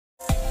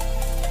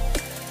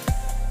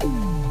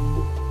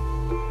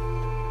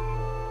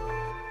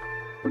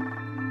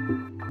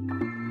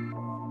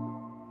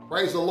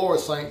Praise the Lord,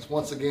 saints,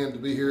 once again to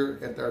be here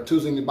at our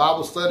Tuesday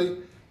Bible study.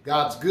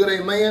 God's good,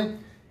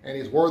 amen, and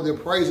he's worthy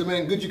of praise,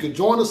 amen. Good you could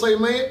join us,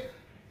 amen,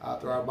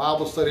 through our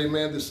Bible study,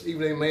 amen, this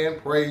evening, amen.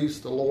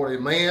 Praise the Lord,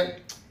 amen.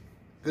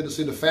 Good to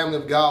see the family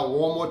of God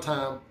one more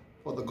time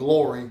for the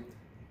glory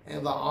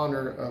and the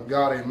honor of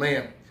God,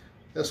 amen.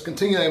 Let's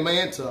continue,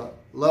 amen, to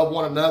love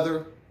one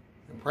another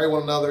and pray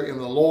one another in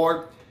the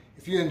Lord.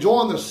 If you're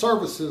enjoying the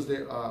services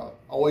that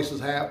Oasis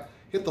have,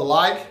 hit the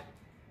like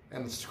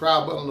and the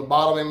subscribe button on the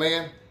bottom,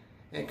 amen,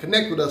 and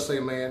connect with us,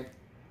 amen,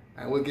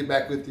 and we'll get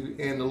back with you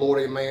in the Lord,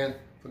 amen,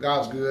 for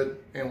God's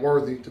good and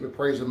worthy to be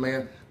praised,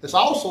 amen. Let's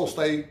also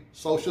stay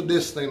social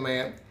distancing,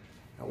 amen,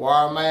 and wear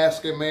our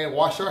mask, amen,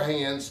 wash our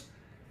hands,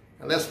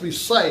 and let's be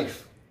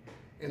safe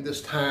in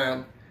this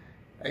time,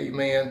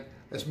 amen.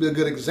 Let's be a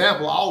good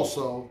example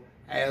also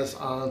as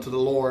unto the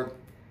Lord,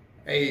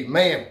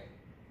 amen.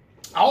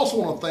 I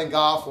also want to thank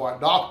God for our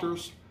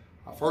doctors,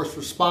 our first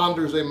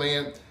responders,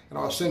 amen, and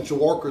our essential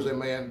workers,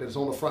 amen, that's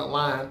on the front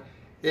line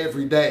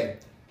every day.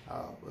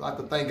 I'd like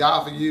to thank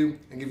God for you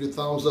and give you a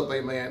thumbs up,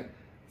 amen,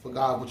 for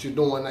God, what you're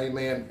doing,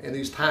 amen, in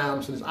these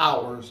times, in these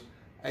hours,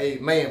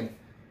 amen.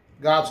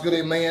 God's good,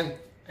 amen,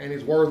 and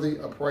he's worthy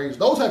of praise.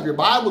 Those have your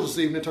Bibles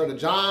this evening. Turn to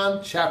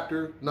John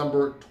chapter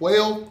number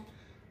 12.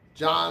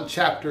 John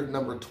chapter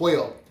number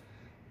 12.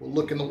 We'll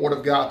look in the Word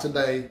of God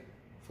today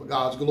for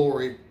God's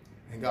glory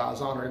and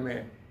God's honor,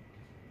 amen.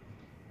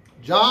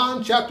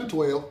 John chapter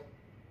 12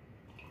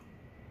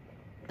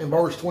 and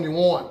verse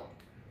 21.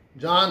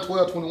 John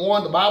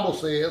 12:21, the Bible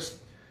says,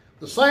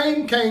 "The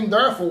same came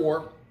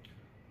therefore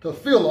to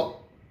Philip,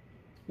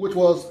 which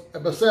was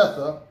at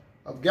Bethsaida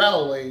of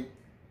Galilee,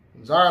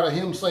 and desired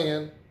him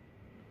saying,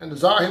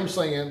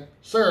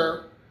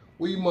 Sir,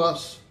 we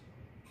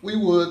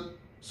would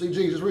see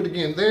Jesus." Read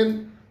again.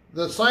 "Then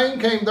the same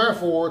came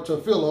therefore to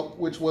Philip,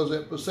 which was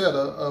at Bethsaida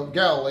of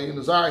Galilee, and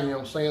desired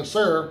him, saying,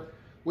 Sir,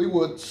 we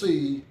would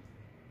see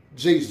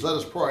Jesus." Let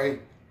us pray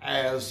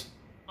as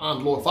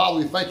unto Lord. Father,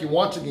 we thank you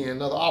once again,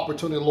 another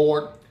opportunity,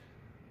 Lord,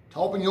 to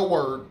open your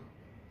word.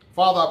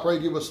 Father, I pray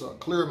give us a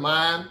clear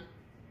mind,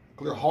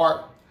 clear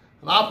heart.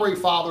 And I pray,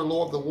 Father,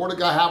 Lord, the word of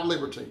God have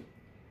liberty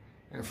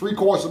and free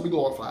course will be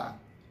glorified.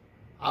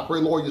 I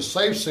pray, Lord, you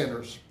save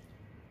sinners,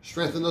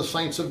 strengthen the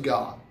saints of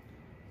God.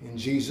 In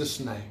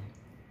Jesus' name,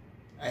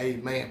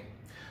 amen.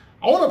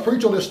 I want to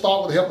preach on this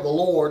thought with the help of the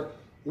Lord.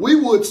 We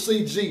would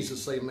see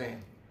Jesus,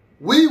 amen.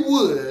 We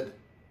would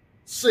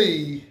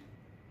see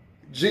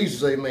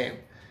Jesus, amen.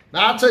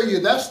 Now, I tell you,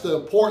 that's the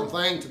important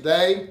thing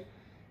today,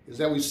 is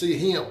that we see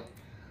him.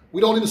 We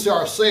don't need to see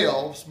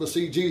ourselves, but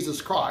see Jesus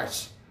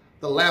Christ,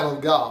 the Lamb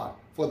of God,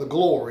 for the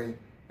glory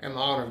and the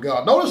honor of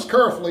God. Notice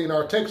carefully in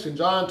our text in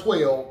John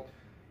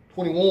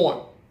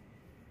 12:21.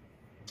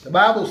 The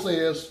Bible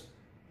says,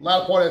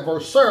 latter part of that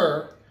verse,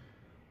 "Sir,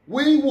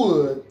 we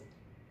would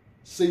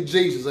see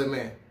Jesus,"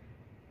 amen.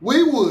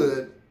 We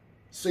would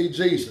see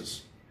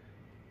Jesus.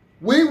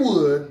 We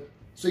would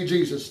see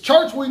Jesus.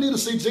 Church, we need to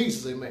see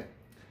Jesus, amen.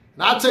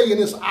 And I tell you, in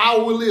this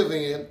hour we live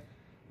in,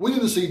 we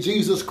need to see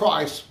Jesus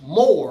Christ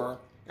more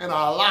in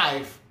our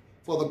life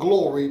for the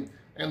glory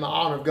and the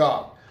honor of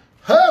God.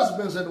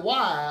 Husbands and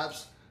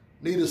wives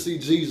need to see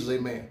Jesus,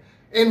 amen.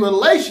 In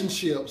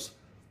relationships,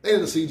 they need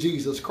to see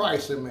Jesus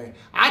Christ, amen.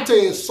 I tell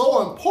you, it's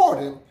so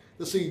important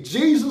to see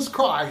Jesus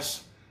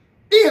Christ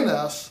in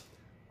us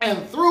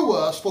and through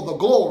us for the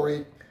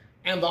glory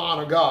and the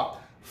honor of God.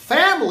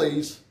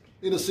 Families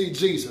need to see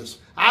Jesus.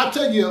 I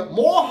tell you,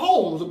 more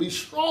homes will be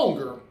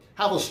stronger,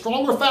 have a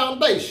stronger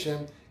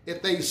foundation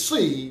if they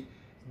see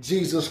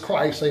Jesus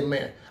Christ,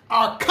 amen.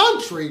 Our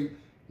country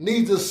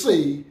needs to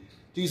see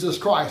Jesus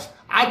Christ.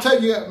 I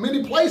tell you,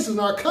 many places in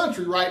our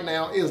country right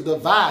now is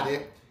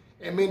divided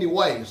in many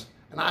ways.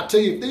 And I tell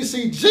you, if they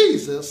see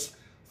Jesus,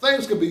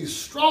 things can be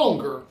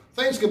stronger,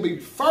 things can be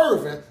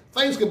fervent,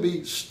 things can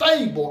be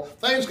stable,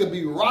 things can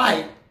be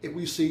right if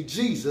we see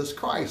Jesus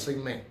Christ,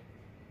 amen.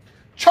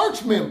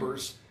 Church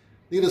members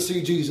need to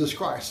see Jesus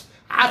Christ.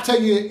 I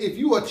tell you, if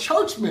you're a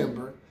church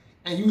member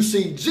and you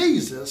see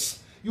Jesus,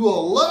 you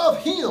will love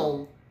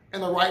him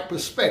in the right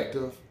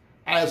perspective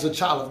as a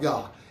child of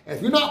God.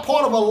 If you're not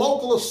part of a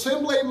local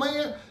assembly,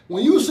 man,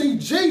 when you see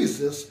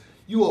Jesus,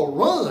 you will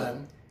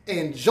run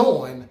and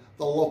join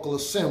the local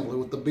assembly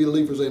with the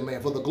believers,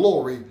 amen, for the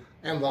glory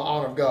and the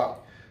honor of God.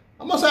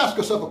 I must ask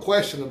yourself a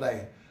question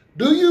today.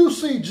 Do you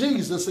see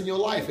Jesus in your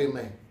life,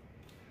 amen?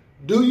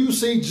 Do you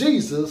see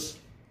Jesus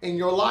in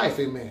your life,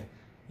 amen?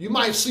 You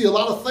might see a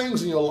lot of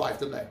things in your life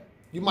today.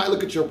 You might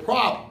look at your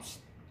problems.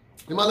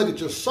 You might look at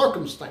your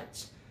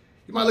circumstance.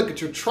 You might look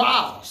at your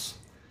trials.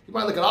 You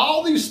might look at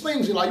all these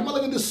things in life. You might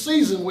look at this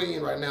season we're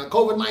in right now,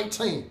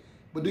 COVID-19.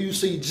 But do you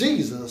see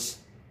Jesus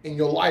in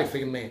your life,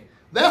 amen?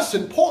 That's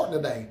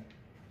important today.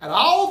 And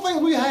all the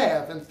things we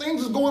have and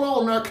things that's going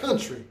on in our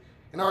country,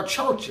 in our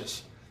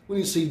churches, we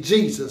need to see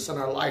Jesus in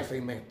our life,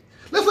 amen.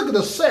 Let's look at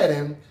the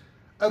setting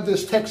of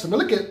this text.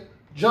 Look at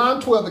John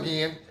 12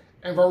 again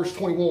and verse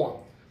 21.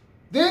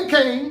 Then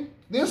came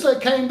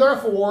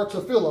therefore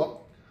to Philip,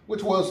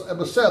 which was at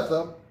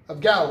Bethsaida of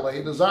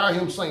Galilee, desired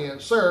him, saying,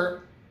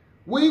 Sir,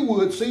 we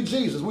would see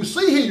Jesus. We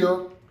see here,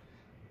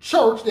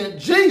 church, that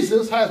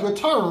Jesus has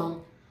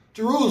returned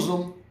to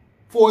Jerusalem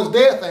for his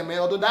death, amen,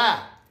 or to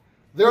die.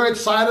 They're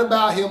excited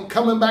about him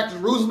coming back to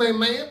Jerusalem,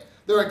 amen.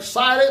 They're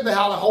excited. They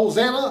holler,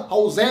 Hosanna,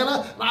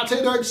 Hosanna. And I tell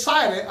you, they're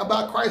excited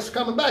about Christ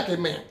coming back,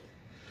 amen.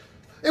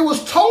 It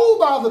was told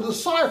by the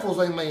disciples,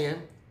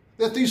 amen,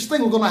 that these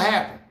things were going to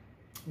happen.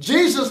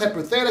 Jesus had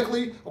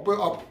prophetically,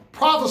 a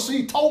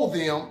prophecy told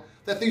them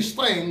that these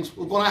things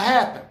were going to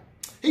happen.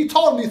 He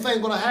told them these things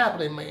were going to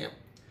happen, amen.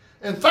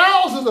 And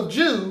thousands of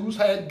Jews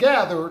had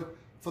gathered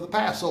for the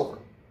Passover.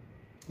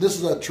 This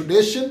is a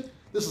tradition.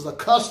 This is a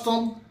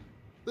custom.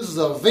 This is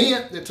an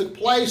event that took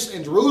place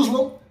in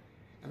Jerusalem.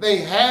 And they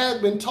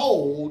had been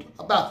told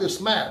about this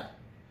matter.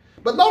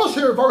 But notice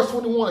here verse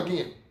 21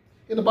 again.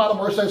 In the bottom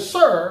verse it says,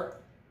 Sir,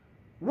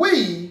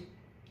 we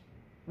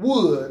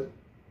would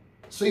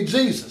see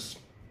Jesus.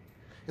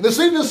 And this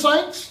evening,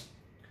 saints,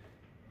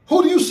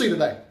 who do you see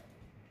today?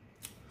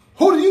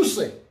 Who do you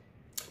see?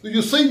 Do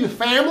you see your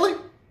family?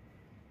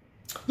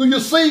 Do you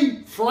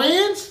see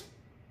friends?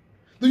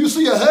 Do you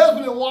see your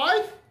husband and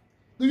wife?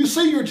 Do you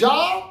see your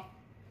job?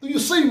 Do you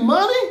see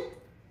money?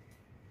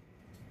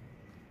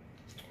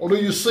 Or do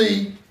you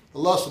see the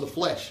lust of the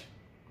flesh?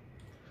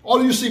 Or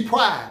do you see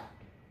pride?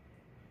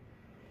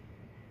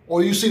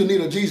 Or do you see the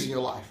need of Jesus in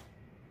your life?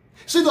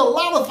 See, there are a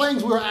lot of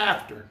things we're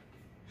after.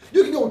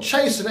 You can go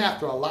chasing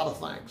after a lot of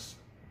things.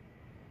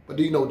 But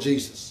do you know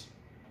Jesus?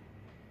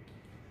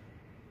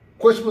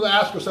 Question to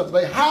ask yourself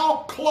today, how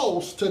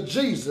close to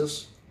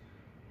Jesus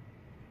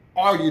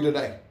are you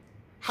today?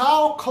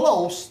 How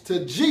close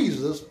to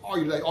Jesus are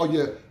you today? Are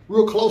you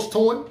real close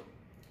to him?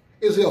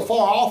 Is he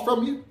far off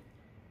from you?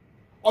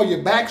 Are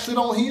you backslid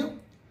on him?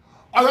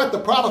 Are you like the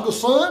prodigal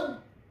son?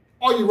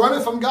 Are you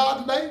running from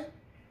God today?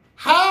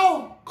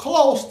 How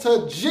close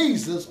to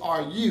Jesus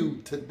are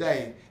you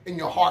today in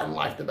your heart and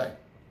life today?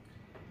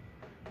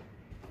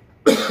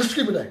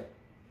 Excuse me today.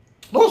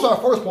 Notice our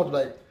first point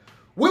today.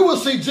 We will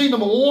see G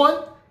number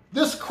one.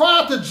 This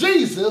cry to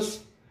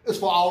Jesus is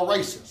for all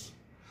races.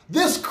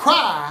 This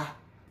cry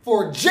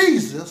for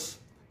Jesus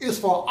is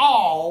for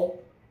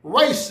all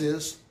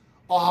races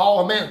or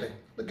all humanity.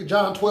 Look at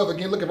John 12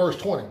 again. Look at verse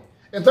 20.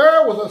 And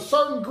there was a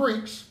certain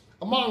Greeks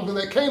among them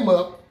that came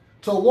up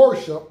to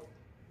worship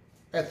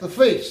at the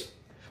feast.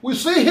 We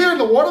see here in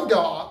the Word of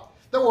God,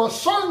 there were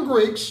certain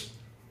Greeks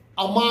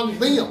among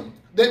them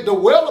that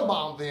dwelt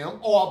among them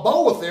or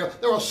abode with them.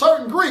 There were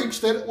certain Greeks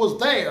that was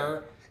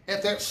there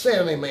at that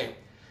setting, amen.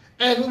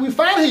 And we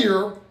find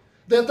here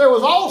that there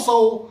was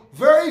also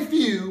very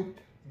few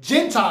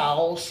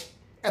Gentiles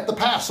at the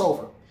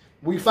Passover.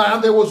 We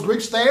find there was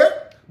Greeks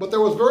there, but there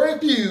was very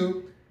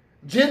few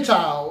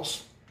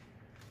Gentiles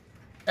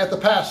at the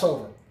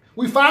Passover.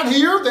 We find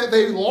here that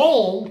they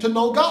longed to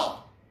know God.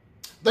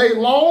 They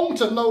longed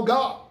to know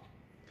God.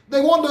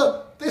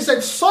 They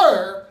said,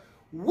 Sir,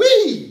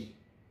 we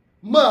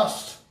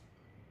must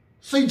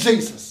see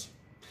Jesus.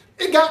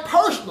 It got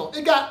personal.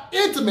 It got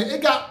intimate.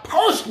 It got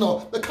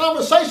personal. The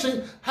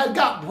conversation had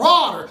got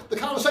broader. The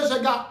conversation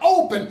had got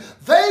open.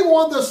 They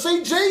wanted to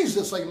see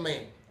Jesus,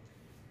 amen.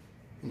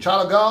 And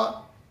child of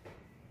God,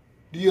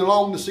 do you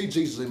long to see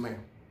Jesus, amen?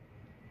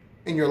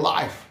 In your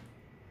life,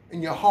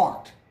 in your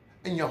heart,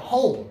 in your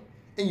home,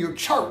 in your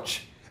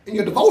church, in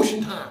your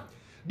devotion time?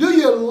 Do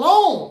you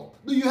long?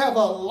 Do you have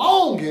a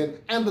longing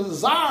and a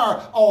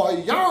desire or a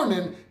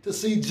yearning to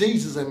see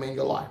Jesus, amen, in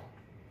your life?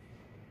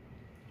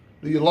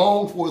 Do you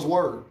long for his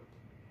word?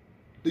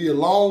 Do you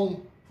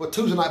long for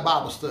Tuesday night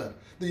Bible study?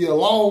 Do you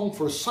long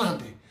for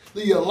Sunday?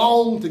 Do you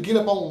long to get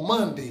up on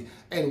Monday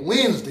and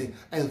Wednesday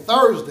and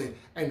Thursday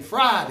and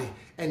Friday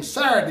and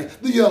Saturday?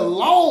 Do you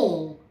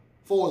long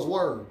for his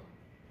word?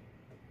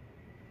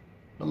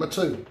 Number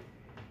two,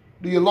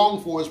 do you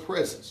long for his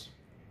presence?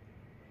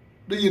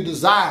 Do you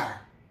desire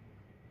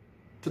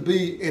to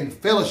be in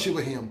fellowship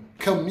with him,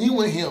 commune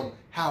with him,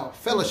 have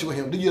fellowship with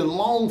him? Do you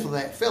long for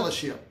that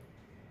fellowship?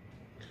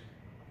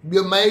 You'd be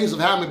amazed of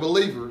how many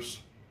believers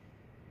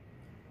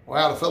are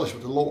out of fellowship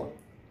with the Lord.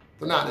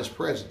 They're not in his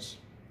presence.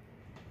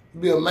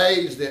 You'd be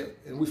amazed that,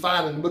 and we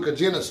find in the book of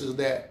Genesis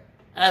that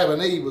Adam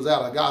and Eve was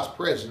out of God's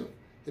presence.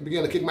 He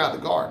began to kick them out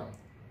of the garden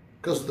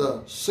because of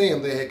the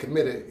sin they had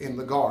committed in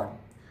the garden.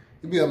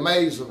 You'd be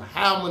amazed of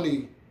how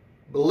many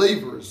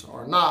believers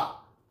are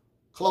not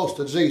close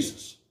to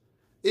Jesus.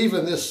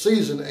 Even this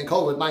season in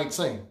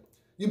COVID-19,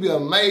 you'd be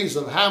amazed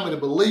of how many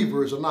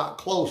believers are not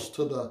close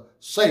to the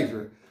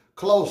Savior,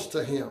 close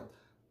to him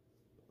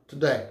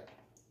today.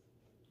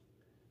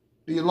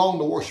 Do you long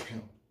to worship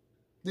him?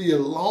 Do you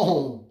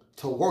long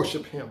to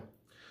worship him?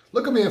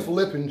 Look at me in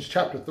Philippians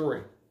chapter 3.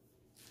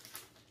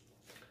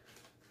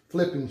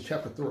 Philippians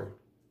chapter 3.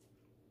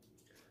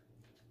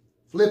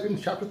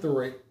 Philippians chapter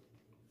 3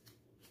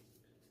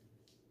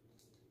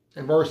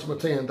 and verse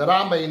number 10. That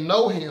I may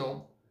know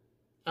him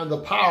and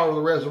the power of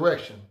the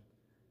resurrection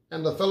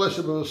and the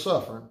fellowship of his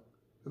suffering,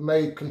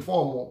 made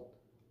conformable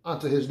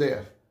unto his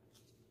death.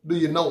 Do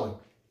you know him?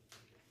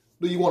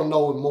 Do you want to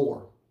know him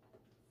more?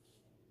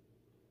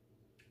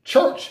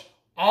 Church,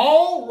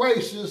 all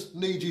races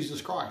need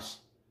Jesus Christ.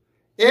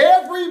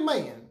 Every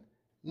man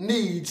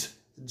needs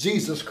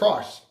Jesus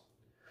Christ.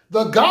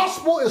 The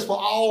gospel is for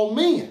all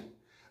men.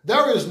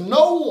 There is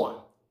no one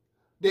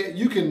that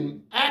you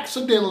can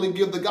accidentally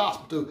give the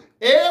gospel to.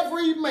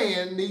 Every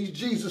man needs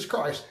Jesus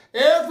Christ.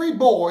 Every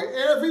boy,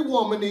 every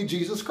woman needs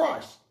Jesus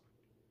Christ.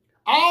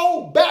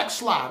 All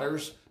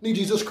backsliders need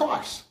Jesus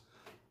Christ.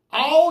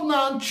 All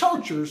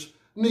non-churchers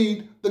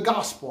need the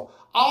gospel.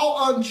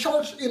 All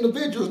unchurched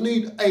individuals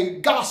need a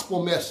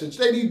gospel message.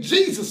 They need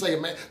Jesus,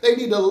 amen. They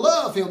need to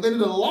love him. They need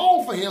to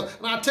long for him.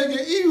 And I tell you,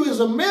 you as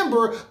a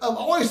member of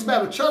Oasis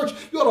Baptist Church,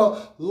 you ought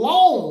to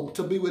long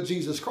to be with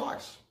Jesus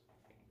Christ.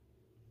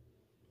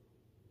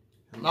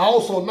 And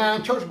also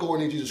non-churchgoers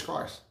need Jesus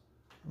Christ.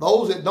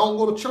 Those that don't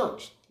go to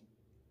church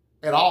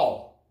at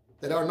all,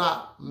 that are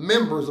not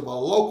members of a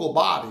local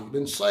body,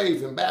 been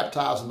saved and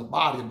baptized in the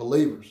body of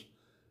believers,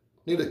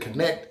 need to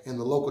connect in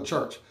the local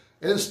church.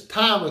 And this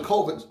time of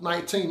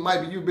COVID-19,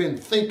 maybe you've been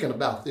thinking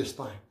about this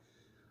thing,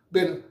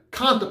 been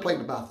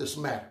contemplating about this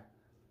matter.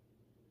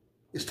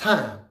 It's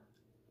time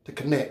to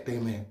connect,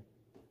 amen,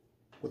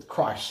 with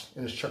Christ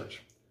and his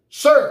church.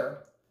 Sir,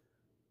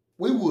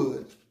 we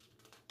would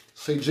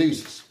see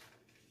Jesus.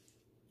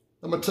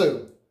 Number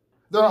two,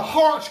 their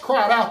hearts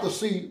cried out to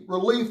see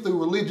relief through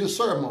religious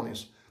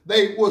ceremonies.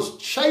 They was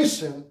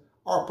chasing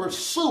or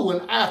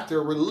pursuing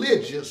after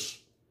religious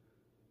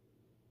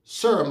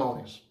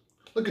ceremonies.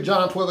 Look at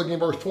John 12 again,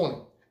 verse 20.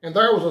 And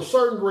there was a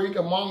certain Greek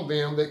among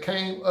them that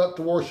came up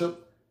to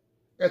worship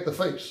at the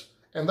feast.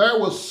 And there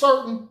was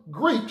certain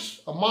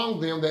Greeks among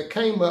them that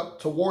came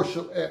up to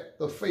worship at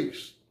the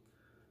feast.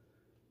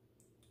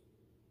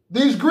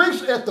 These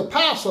Greeks at the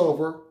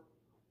Passover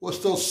were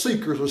still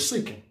seekers or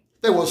seeking.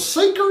 They were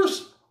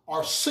seekers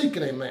or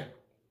seeking, amen.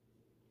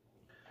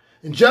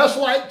 And just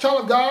like,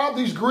 child of God,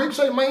 these Greeks,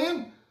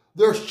 amen,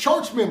 there's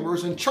church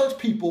members and church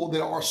people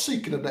that are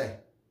seeking today.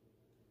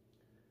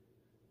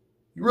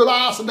 You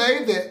realize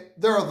today that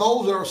there are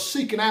those that are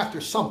seeking after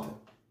something,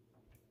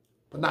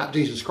 but not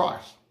Jesus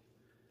Christ.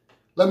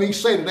 Let me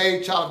say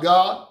today, child of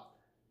God,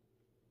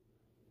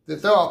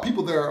 that there are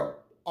people that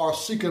are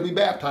seeking to be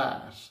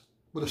baptized,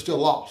 but are still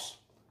lost.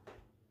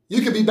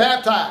 You can be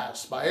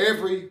baptized by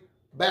every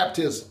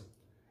baptism.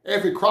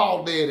 Every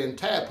crawdad and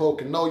tadpole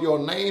can know your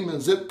name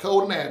and zip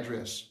code and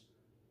address,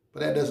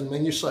 but that doesn't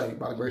mean you're saved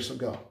by the grace of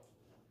God.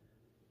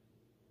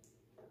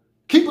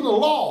 Keeping the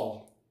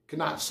law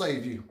cannot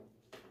save you.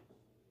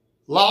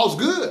 Law is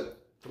good.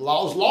 The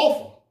law is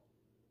lawful,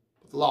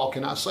 but the law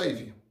cannot save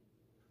you.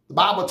 The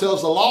Bible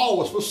tells the law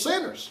was for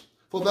sinners,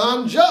 for the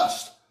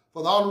unjust,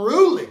 for the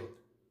unruly.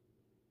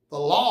 The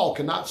law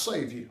cannot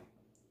save you.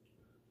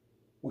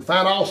 We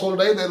find also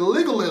today that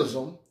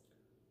legalism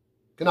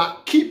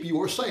cannot keep you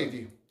or save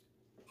you.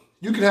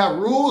 You can have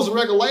rules and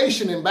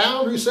regulation and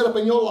boundaries set up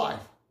in your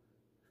life.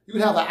 You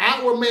can have the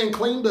outward man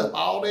cleaned up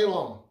all day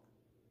long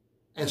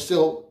and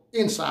still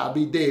inside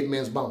be dead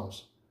men's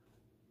bones.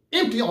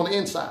 Empty on the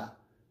inside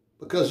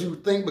because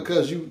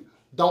you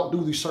don't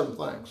do these certain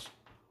things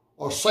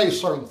or say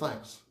certain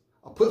things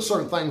or put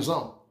certain things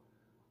on.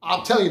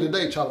 I'll tell you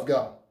today, child of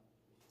God,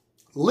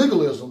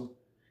 legalism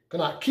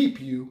cannot keep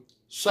you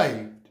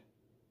saved.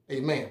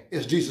 Amen.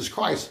 It's Jesus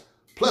Christ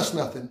plus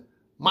nothing,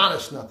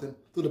 minus nothing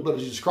through the blood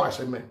of Jesus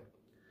Christ. Amen.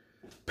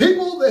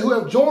 People who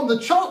have joined the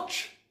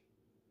church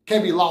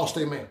can be lost.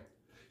 Amen.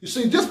 You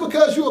see, just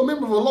because you're a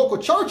member of a local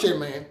church,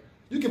 amen,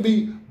 you can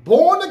be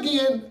born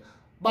again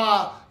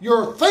by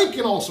your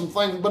thinking on some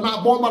things, but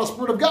not born by the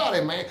Spirit of God,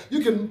 amen.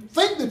 You can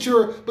think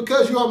that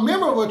because you're a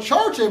member of a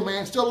church,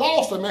 amen, still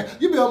lost, amen.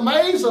 You'd be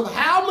amazed of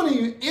how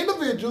many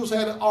individuals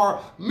that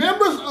are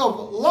members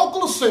of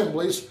local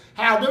assemblies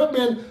have never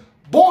been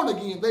born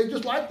again. They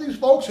just like these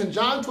folks in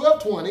John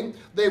 12:20.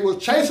 They were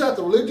chasing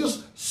after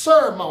religious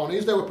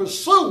ceremonies. They were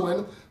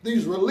pursuing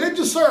these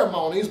religious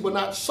ceremonies, but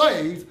not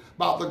saved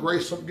by the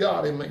grace of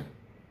God, amen.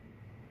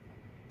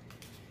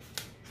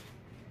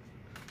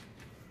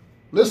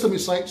 Listen to me,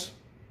 saints.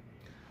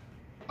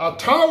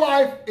 Eternal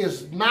life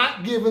is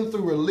not given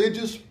through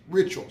religious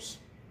rituals.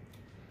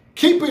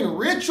 Keeping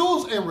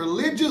rituals and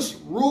religious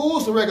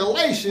rules and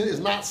regulations is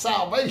not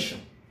salvation.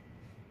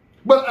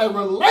 But a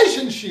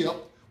relationship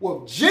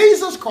with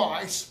Jesus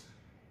Christ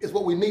is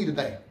what we need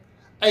today.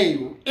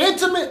 An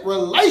intimate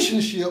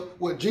relationship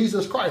with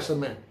Jesus Christ,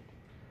 amen.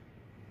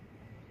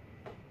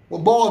 Will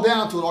boil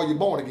down to it, are you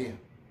born again?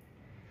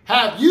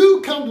 Have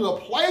you come to the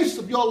place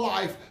of your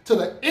life, to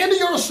the end of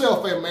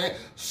yourself, amen,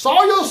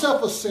 saw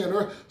yourself a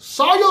sinner,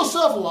 saw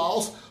yourself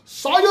lost,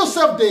 saw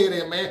yourself dead,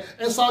 amen,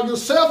 and saw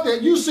yourself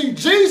that you see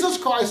Jesus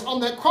Christ on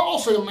that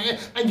cross, amen,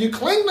 and you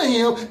cling to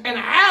him and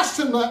ask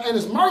him and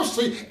his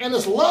mercy and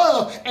his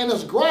love and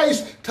his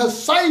grace to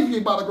save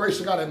you by the grace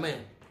of God, amen.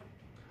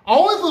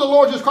 Only through the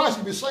Lord Jesus Christ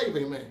can be saved,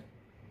 amen.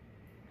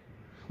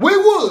 We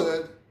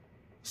would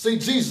see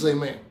Jesus,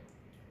 amen.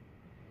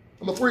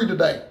 Number 3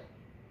 today.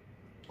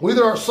 We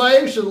that are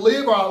saved should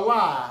live our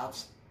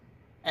lives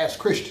as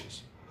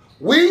Christians.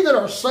 We that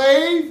are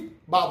saved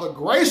by the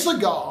grace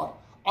of God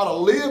ought to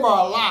live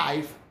our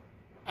life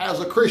as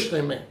a Christian,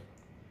 amen.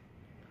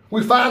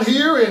 We find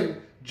here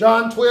in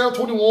John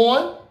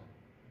 12:21,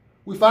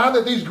 we find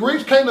that these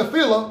Greeks came to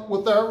Philip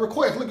with their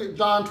request. Look at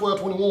John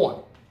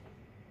 12:21.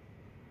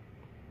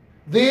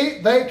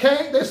 They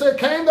said,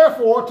 came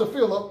therefore to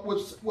Philip,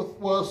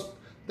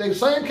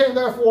 came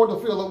therefore to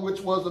Philip,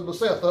 which was the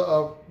Bethsaida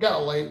of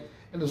Galilee,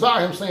 and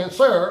desired him, saying,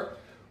 Sir,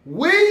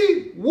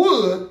 we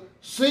would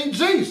see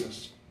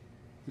Jesus.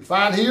 We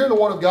find here in the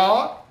Word of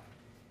God,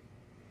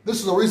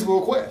 this is a reasonable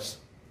request.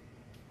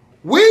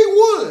 We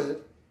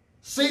would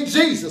see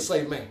Jesus,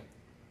 amen.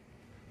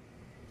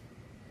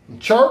 In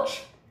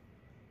church,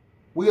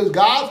 we as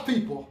God's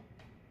people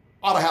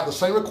ought to have the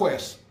same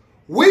request.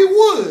 We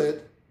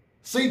would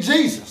see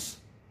Jesus.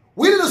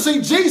 We need to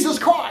see Jesus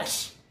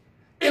Christ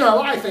in our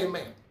life,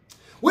 amen.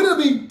 We need to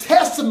be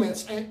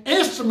testaments and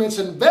instruments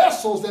and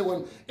vessels that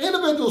when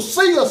individuals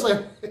see us,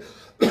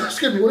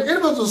 excuse me, when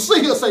individuals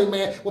see us,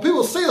 amen, when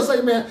people see us,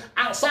 amen,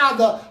 outside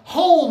the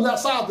homes,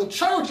 outside the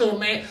church,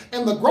 amen,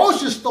 in the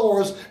grocery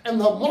stores, and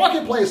the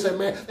marketplace,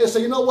 amen, they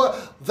say, you know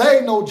what?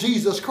 They know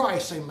Jesus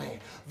Christ, amen.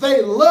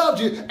 They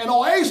loved you, and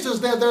Oasis,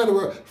 they're there to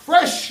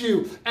refresh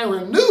you and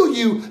renew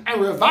you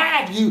and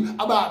revive you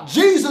about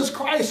Jesus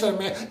Christ,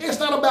 amen. It's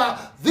not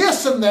about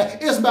this and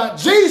that. It's about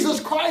Jesus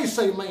Christ,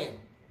 amen.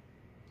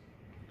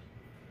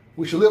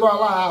 We should live our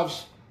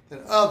lives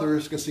that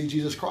others can see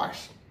Jesus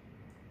Christ.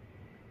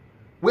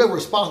 We have a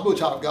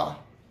responsibility, child of God.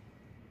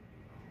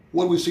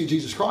 When we see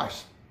Jesus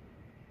Christ,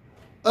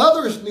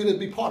 others need to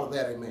be part of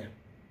that, amen.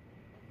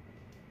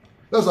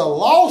 There's a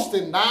lost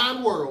and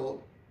dying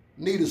world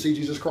need to see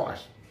Jesus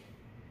Christ.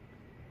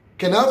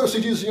 Can others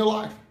see Jesus in your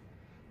life?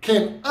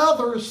 Can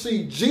others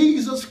see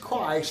Jesus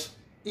Christ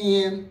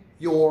in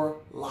your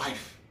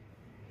life?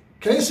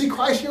 Can they see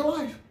Christ in your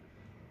life?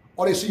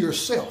 Or they see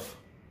yourself?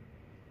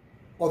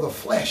 Or the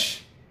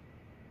flesh?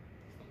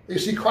 They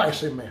see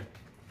Christ, amen.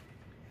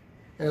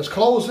 And as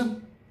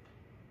closing,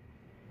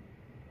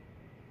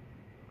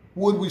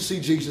 would we see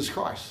Jesus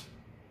Christ?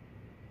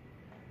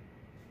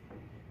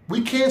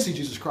 We can see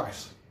Jesus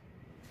Christ.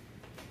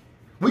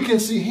 We can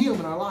see him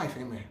in our life,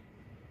 amen.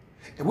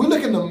 If we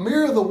look in the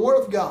mirror of the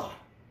Word of God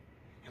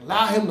and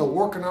allow him to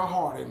work in our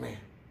heart, amen,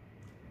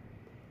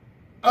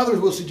 others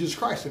will see Jesus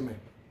Christ, amen.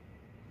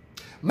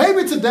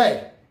 Maybe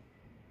today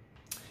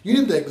you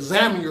need to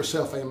examine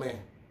yourself, amen,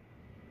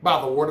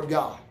 by the Word of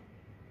God.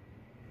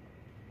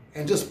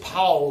 And just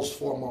pause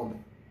for a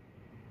moment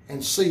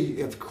and see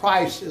if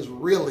Christ is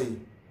really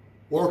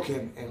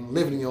working and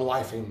living in your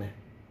life, amen.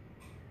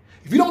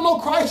 If you don't know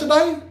Christ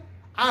today,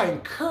 I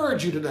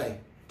encourage you today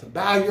to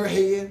bow your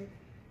head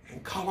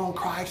and call on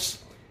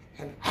Christ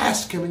and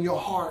ask him in your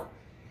heart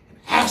and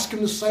ask him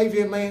to save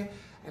you, amen.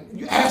 And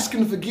you ask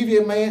him to forgive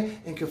you,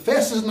 amen, and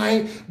confess his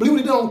name. Believe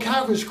what he did on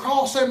Calvary's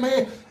cross,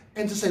 amen,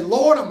 and to say,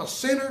 Lord, I'm a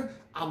sinner.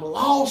 I'm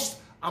lost.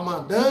 I'm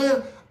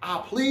undone.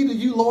 I plead to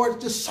you,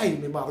 Lord, just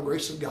save me by the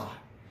grace of God.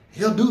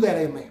 He'll do that,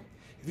 amen.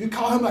 If you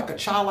call him like a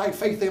childlike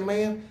faith,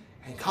 amen,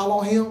 and call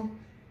on him,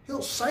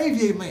 he'll save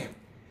you, amen.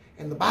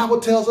 And the Bible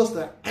tells us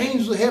that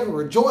angels of heaven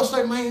rejoice,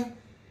 amen,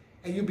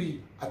 and you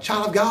be a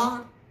child of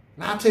God.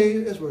 And I tell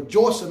you, it's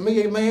rejoice in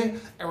me,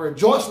 amen, and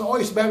rejoice in the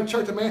Oasis Baptist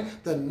Church, amen,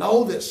 to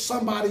know that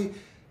somebody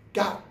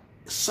got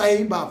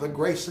saved by the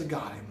grace of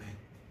God, amen.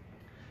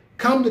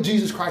 Come to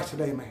Jesus Christ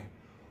today, amen.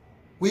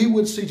 We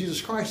would see Jesus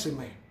Christ,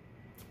 amen.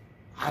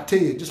 I tell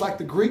you, just like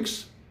the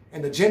Greeks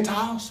and the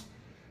Gentiles,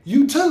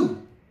 you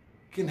too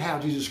can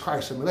have Jesus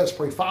Christ, amen. Let's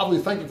pray. Father,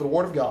 we thank you for the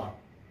Word of God.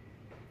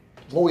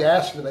 Lord, we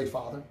ask you today,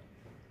 Father,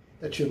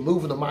 that you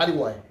move in a mighty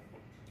way.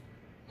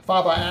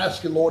 Father, I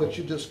ask you, Lord, that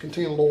you just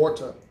continue, Lord,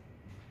 to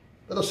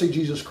let us see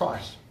Jesus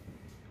Christ.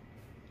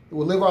 That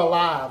we'll live our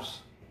lives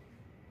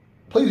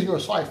pleasing your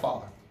sight,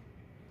 Father.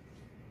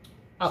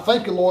 I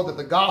thank you, Lord, that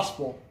the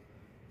gospel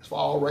is for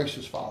all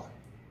races, Father.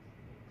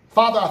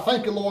 Father, I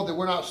thank you, Lord, that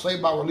we're not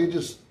saved by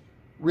religious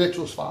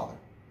rituals, Father.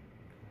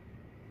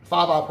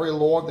 Father, I pray,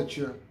 Lord, that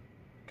you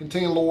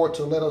continue, Lord,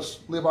 to let us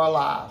live our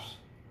lives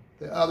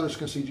that others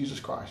can see Jesus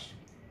Christ.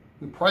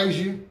 We praise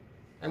you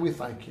and we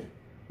thank you.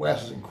 We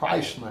ask this in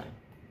Christ's name.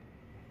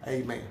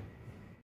 Amen.